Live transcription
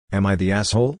Am I the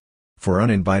asshole? For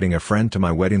uninviting a friend to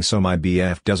my wedding so my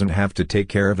BF doesn't have to take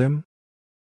care of him?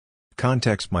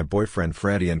 Context: my boyfriend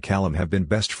Freddie and Callum have been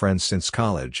best friends since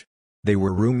college. They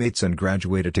were roommates and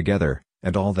graduated together,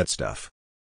 and all that stuff.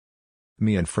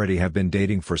 Me and Freddie have been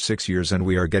dating for 6 years and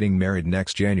we are getting married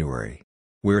next January.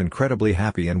 We're incredibly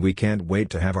happy and we can't wait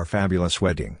to have our fabulous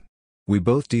wedding. We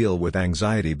both deal with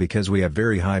anxiety because we have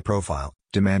very high-profile,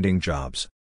 demanding jobs.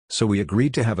 So we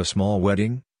agreed to have a small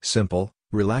wedding, simple,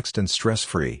 relaxed and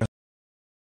stress-free.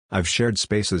 I've shared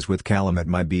spaces with Calum at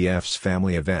my BF's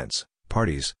family events,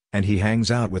 parties, and he hangs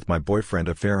out with my boyfriend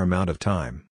a fair amount of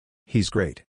time. He's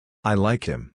great. I like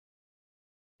him.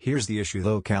 Here's the issue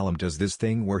though: Calum does this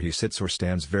thing where he sits or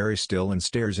stands very still and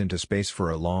stares into space for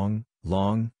a long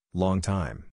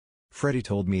time. Freddie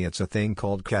told me it's a thing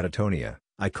called catatonia.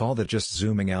 I call that just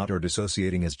zooming out or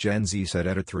dissociating, as Gen Z said.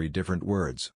 Edit 3 different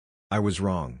words. I was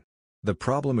wrong. The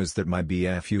problem is that my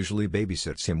BF usually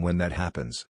babysits him when that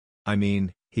happens. I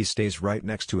mean, he stays right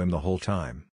next to him the whole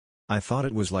time. I thought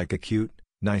it was like a cute,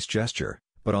 nice gesture,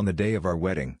 but on the day of our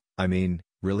wedding, I mean,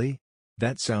 really?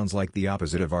 That sounds like the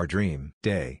opposite of our dream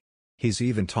day. He's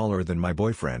even taller than my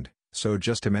boyfriend, so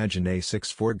just imagine a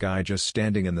 6'4" guy just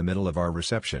standing in the middle of our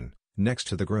reception, next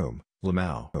to the groom,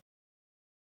 lmao.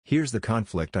 Here's the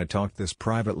conflict: I talked this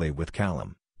privately with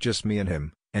Calum, just me and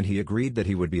him, and he agreed that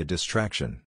he would be a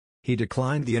distraction. He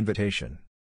declined the invitation.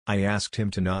 I asked him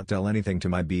to not tell anything to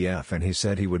my BF and he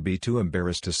said he would be too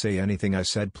embarrassed to say anything. I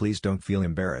said, please don't feel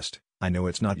embarrassed, I know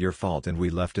it's not your fault, and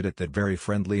we left it at that very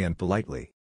friendly and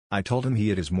politely. I told him he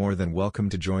is more than welcome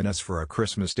to join us for a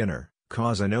Christmas dinner,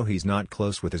 cause I know he's not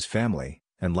close with his family,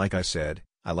 and like I said,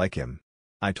 I like him.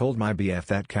 I told my BF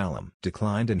that Calum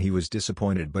declined and he was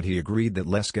disappointed, but he agreed that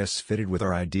less guests fitted with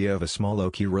our idea of a small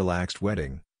low-key relaxed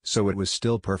wedding, so it was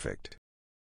still perfect.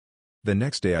 The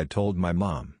next day I told my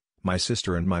mom, my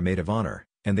sister and my maid of honor,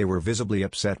 and they were visibly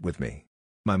upset with me.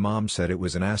 My mom said it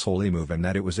was an asshole-y move and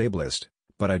that it was ableist,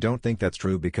 but I don't think that's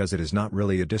true because it is not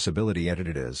really a disability.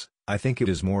 It is. I think it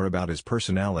is more about his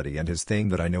personality and his thing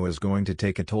that I know is going to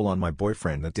take a toll on my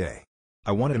boyfriend that day.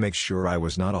 I wanted to make sure I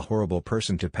was not a horrible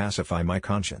person to pacify my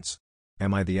conscience.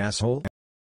 Am I the asshole?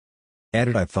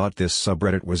 Edit: I thought this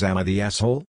subreddit was Am I the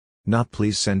Asshole? Not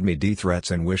please send me death threats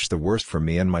and wish the worst for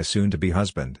me and my soon-to-be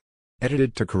husband.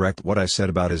 Edited to correct what I said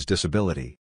about his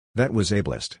disability. That was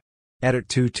ableist. Edit: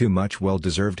 too much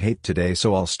well-deserved hate today,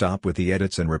 so I'll stop with the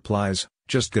edits and replies.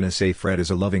 Just gonna say Fred is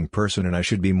a loving person and I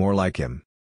should be more like him.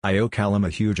 I owe Callum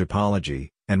a huge apology,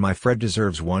 and my Fred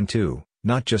deserves one too,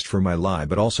 not just for my lie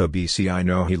but also BC I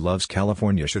know he loves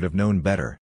California, should have known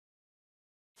better.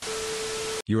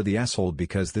 You're the asshole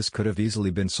because this could have easily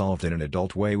been solved in an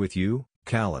adult way with you,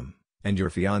 Calum, and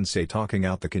your fiancé talking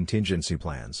out the contingency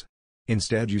plans.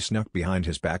 Instead you snuck behind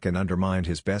his back and undermined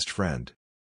his best friend.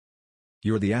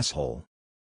 You're the asshole.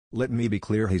 Let me be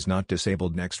clear, he's not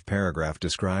disabled. Next paragraph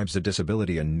describes a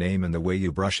disability and name and the way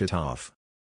you brush it off.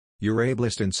 You're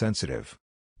ableist and sensitive.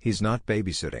 He's not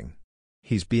babysitting.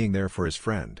 He's being there for his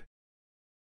friend.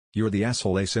 You're the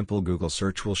asshole. A simple Google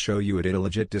search will show you it is a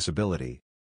legit disability.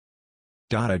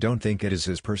 I don't think it is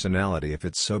his personality if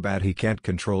it's so bad he can't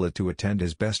control it to attend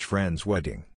his best friend's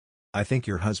wedding. I think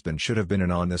your husband should have been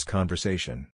in on this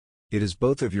conversation. It is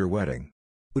both of your wedding.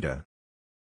 AITA.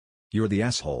 You're the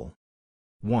asshole.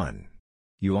 1.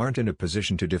 You aren't in a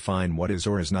position to define what is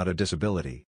or is not a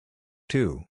disability.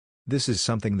 2. This is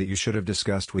something that you should have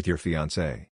discussed with your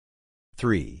fiancé.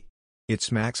 3. It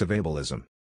smacks of ableism.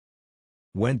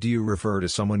 When do you refer to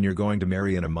someone you're going to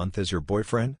marry in a month as your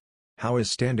boyfriend? How is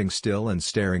standing still and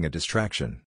staring a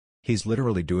distraction? He's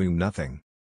literally doing nothing.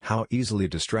 How easily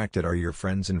distracted are your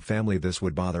friends and family? This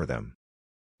would bother them.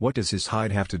 What does his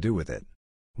height have to do with it?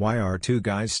 Why are two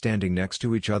guys standing next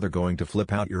to each other going to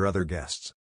flip out your other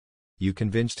guests? You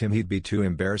convinced him he'd be too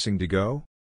embarrassing to go?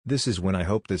 This is when I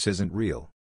hope this isn't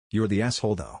real. You're the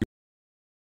asshole though.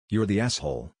 You're the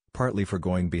asshole, partly for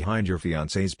going behind your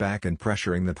fiancé's back and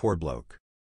pressuring the poor bloke.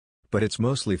 But it's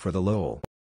mostly for the lol.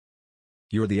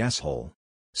 You're the asshole.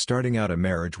 Starting out a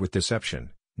marriage with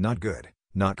deception, not good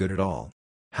at all.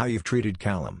 How you've treated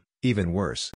Callum, even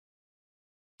worse.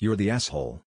 You're the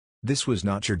asshole. This was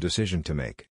not your decision to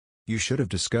make. You should have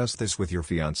discussed this with your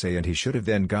fiancé and he should have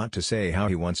then got to say how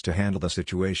he wants to handle the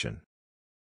situation.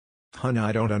 Hun,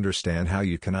 I don't understand how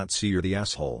you cannot see you're the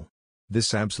asshole.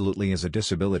 This absolutely is a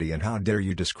disability, and how dare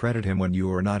you discredit him when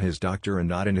you are not his doctor and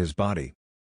not in his body.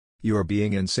 You are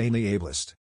being insanely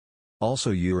ableist.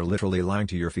 Also, you are literally lying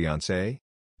to your fiancé.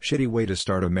 Shitty way to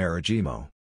start a marriage, emo.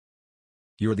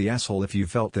 You're the asshole if you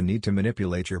felt the need to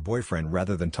manipulate your boyfriend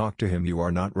rather than talk to him. You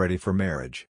are not ready for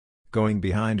marriage. Going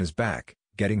behind his back,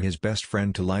 getting his best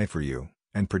friend to lie for you,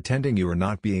 and pretending you are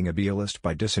not being ableist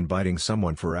by disinviting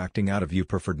someone for acting out of you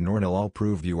preferred normal all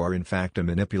prove you are in fact a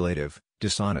manipulative,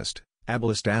 dishonest,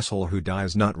 ableist asshole who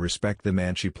does not respect the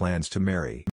man she plans to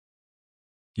marry.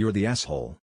 You're the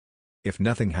asshole. If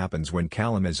nothing happens when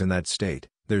Callum is in that state,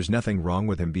 there's nothing wrong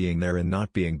with him being there and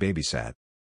not being babysat.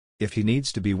 If he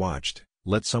needs to be watched,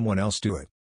 let someone else do it.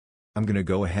 I'm gonna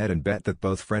go ahead and bet that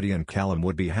both Freddie and Calum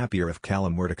would be happier if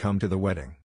Calum were to come to the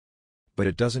wedding. But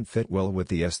it doesn't fit well with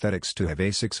the aesthetics to have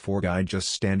a 6'4" guy just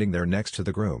standing there next to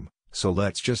the groom, so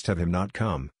let's just have him not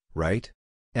come, right?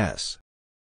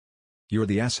 You're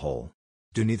the asshole.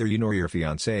 Do neither you nor your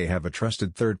fiancé have a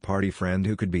trusted third-party friend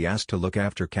who could be asked to look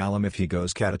after Calum if he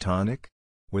goes catatonic?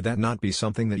 Would that not be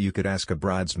something that you could ask a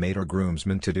bridesmaid or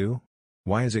groomsman to do?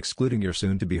 Why is excluding your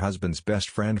soon-to-be husband's best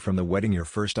friend from the wedding your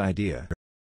first idea?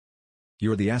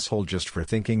 You're the asshole just for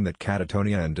thinking that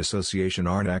catatonia and dissociation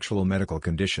aren't actual medical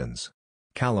conditions.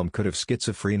 Calum could have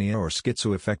schizophrenia or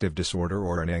schizoaffective disorder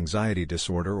or an anxiety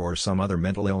disorder or some other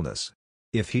mental illness.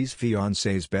 If he's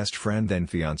fiancé's best friend, then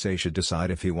fiancé should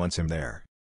decide if he wants him there.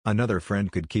 Another friend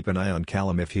could keep an eye on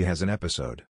Calum if he has an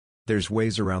episode. There's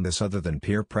ways around this other than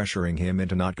peer pressuring him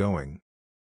into not going.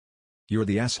 You're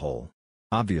the asshole.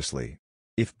 Obviously.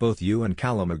 If both you and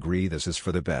Calum agree this is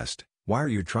for the best, why are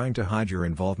you trying to hide your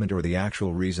involvement or the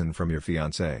actual reason from your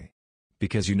fiancé?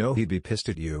 Because you know he'd be pissed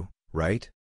at you, right?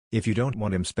 If you don't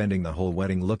want him spending the whole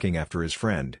wedding looking after his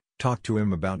friend, talk to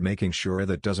him about making sure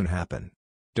that doesn't happen.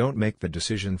 Don't make the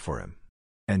decision for him.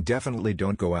 And definitely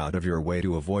don't go out of your way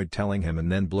to avoid telling him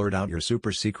and then blurt out your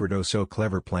super secret oh so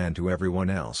clever plan to everyone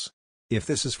else. If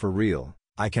this is for real,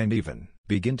 I can't even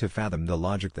begin to fathom the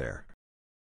logic there.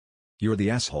 You're the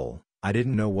asshole. I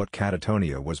didn't know what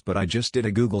catatonia was, but I just did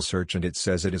a Google search and it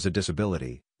says it is a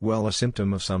disability, well, a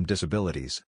symptom of some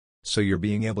disabilities. So you're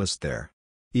being ableist there.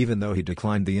 Even though he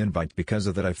declined the invite because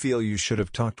of that, I feel you should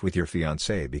have talked with your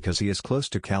fiancé because he is close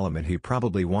to Callum and he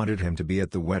probably wanted him to be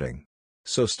at the wedding.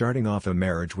 So starting off a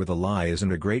marriage with a lie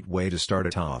isn't a great way to start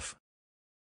it off.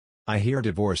 I hear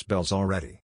divorce bells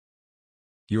already.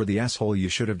 You're the asshole. You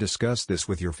should have discussed this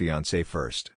with your fiancé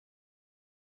first.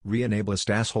 An ableist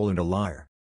asshole and a liar.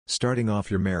 Starting off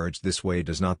your marriage this way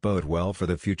does not bode well for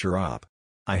the future op.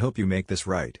 I hope you make this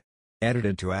right.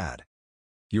 Edited to add.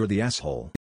 You're the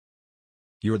asshole.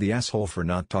 You're the asshole for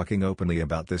not talking openly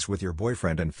about this with your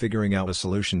boyfriend and figuring out a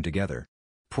solution together.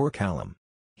 Poor Calum.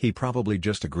 He probably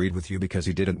just agreed with you because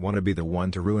he didn't want to be the one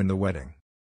to ruin the wedding.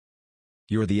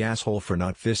 You're the asshole for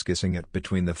not fiscusing it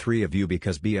between the three of you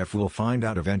because BF will find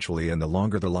out eventually, and the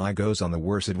longer the lie goes on the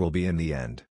worse it will be in the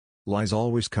end. Lies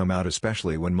always come out,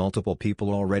 especially when multiple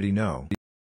people already know.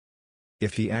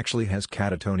 If he actually has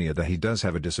catatonia, that he does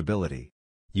have a disability.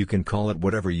 You can call it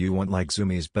whatever you want like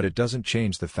zoomies, but it doesn't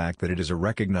change the fact that it is a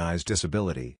recognized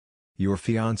disability. Your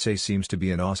fiancé seems to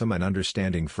be an awesome and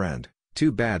understanding friend.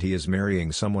 Too bad he is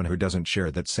marrying someone who doesn't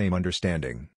share that same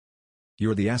understanding.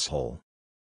 You're the asshole.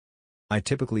 I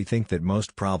typically think that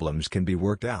most problems can be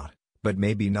worked out, but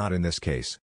maybe not in this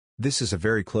case. This is a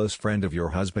very close friend of your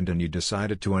husband and you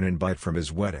decided to uninvite from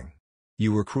his wedding.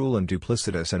 You were cruel and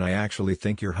duplicitous, and I actually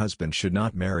think your husband should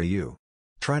not marry you.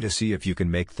 Try to see if you can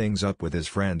make things up with his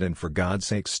friend, and for God's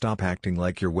sake stop acting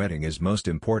like your wedding is most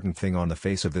important thing on the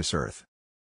face of this earth.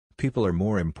 People are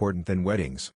more important than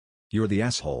weddings. You're the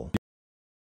asshole.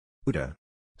 AITA.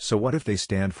 So what if they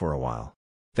stand for a while?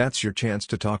 That's your chance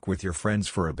to talk with your friends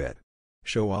for a bit.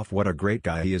 Show off what a great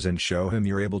guy he is and show him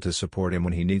you're able to support him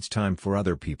when he needs time for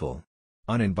other people.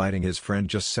 Uninviting his friend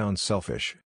just sounds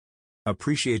selfish.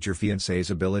 Appreciate your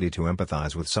fiancé's ability to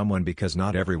empathize with someone because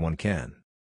not everyone can.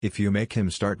 If you make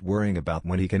him start worrying about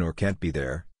when he can or can't be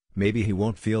there, maybe he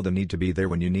won't feel the need to be there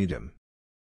when you need him.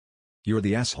 You're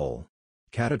the asshole.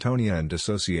 Catatonia and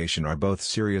dissociation are both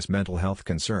serious mental health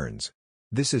concerns.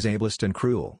 This is ableist and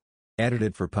cruel.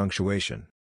 Edited for punctuation.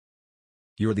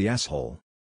 You're the asshole.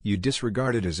 You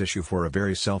disregarded his issue for a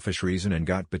very selfish reason and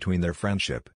got between their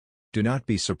friendship. Do not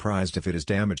be surprised if it is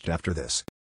damaged after this.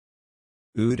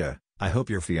 AITA, I hope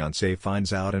your fiancé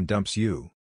finds out and dumps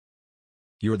you.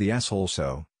 You're the asshole.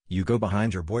 So, you go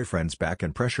behind your boyfriend's back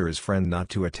and pressure his friend not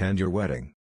to attend your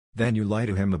wedding. Then you lie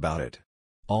to him about it.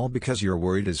 All because you're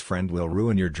worried his friend will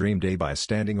ruin your dream day by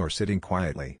standing or sitting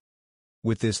quietly.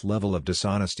 With this level of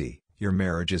dishonesty, your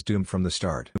marriage is doomed from the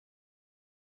start.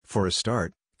 For a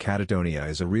start, catatonia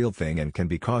is a real thing and can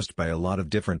be caused by a lot of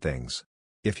different things.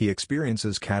 If he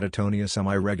experiences catatonia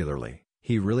semi-regularly,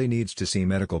 he really needs to see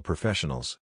medical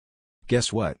professionals.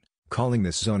 Guess what? Calling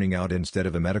this zoning out instead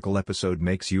of a medical episode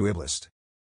makes you ableist.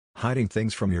 Hiding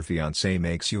things from your fiancé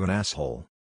makes you an asshole.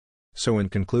 So in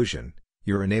conclusion,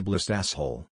 you're an ableist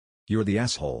asshole. You're the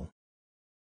asshole.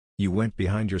 You went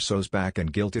behind your so's back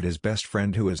and guilted his best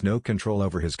friend who has no control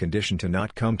over his condition to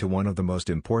not come to one of the most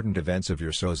important events of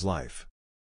your so's life.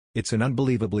 It's an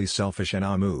unbelievably selfish and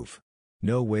move.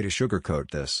 No way to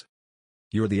sugarcoat this.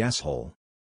 You're the asshole.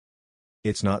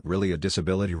 It's not really a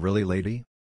disability really, lady?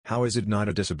 How is it not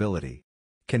a disability?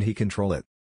 Can he control it?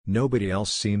 Nobody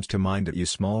else seems to mind at your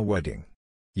small wedding.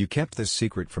 You kept this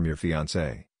secret from your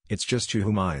fiancé, it's just you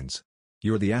who minds.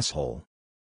 You're the asshole.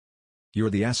 You're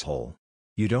the asshole.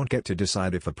 You don't get to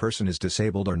decide if a person is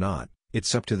disabled or not,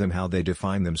 it's up to them how they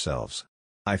define themselves.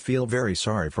 I feel very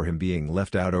sorry for him being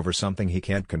left out over something he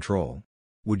can't control.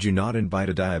 Would you not invite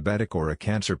a diabetic or a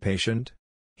cancer patient?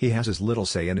 He has as little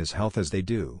say in his health as they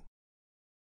do.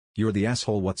 You're the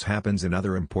asshole. What happens in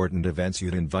other important events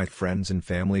you'd invite friends and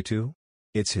family to?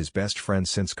 It's his best friend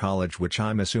since college, which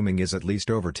I'm assuming is at least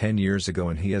over 10 years ago,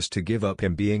 and he has to give up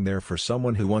him being there for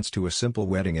someone who wants to a simple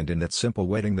wedding, and in that simple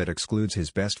wedding that excludes his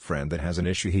best friend that has an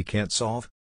issue he can't solve?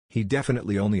 He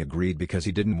definitely only agreed because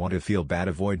he didn't want to feel bad.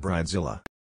 Avoid bridezilla.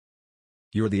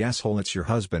 You're the asshole. It's your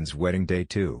husband's wedding day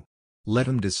too. Let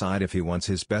him decide if he wants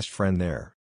his best friend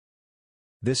there.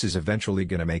 This is eventually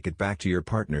gonna make it back to your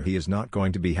partner. He is not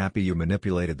going to be happy you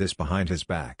manipulated this behind his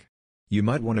back. You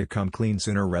might want to come clean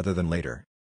sooner rather than later.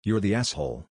 You're the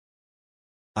asshole.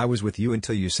 I was with you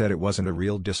until you said it wasn't a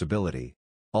real disability.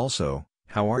 Also,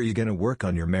 how are you gonna work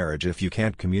on your marriage if you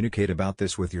can't communicate about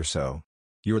this with your so?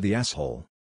 You're the asshole.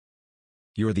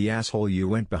 You're the asshole. You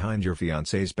went behind your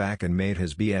fiancé's back and made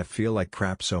his BF feel like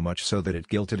crap so much so that it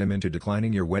guilted him into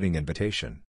declining your wedding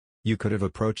invitation. You could have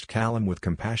approached Callum with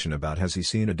compassion about has he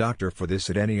seen a doctor for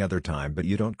this at any other time, but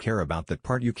you don't care about that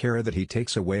part. You care that he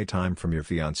takes away time from your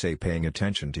fiancé paying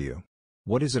attention to you.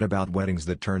 What is it about weddings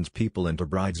that turns people into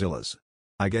bridezillas?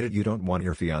 I get it, you don't want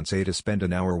your fiancé to spend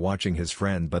an hour watching his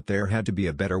friend, but there had to be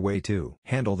a better way to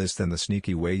handle this than the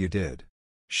sneaky way you did.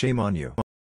 Shame on you.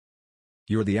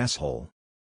 You're the asshole.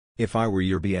 If I were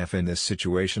your BF in this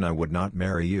situation, I would not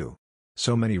marry you.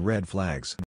 So many red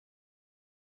flags.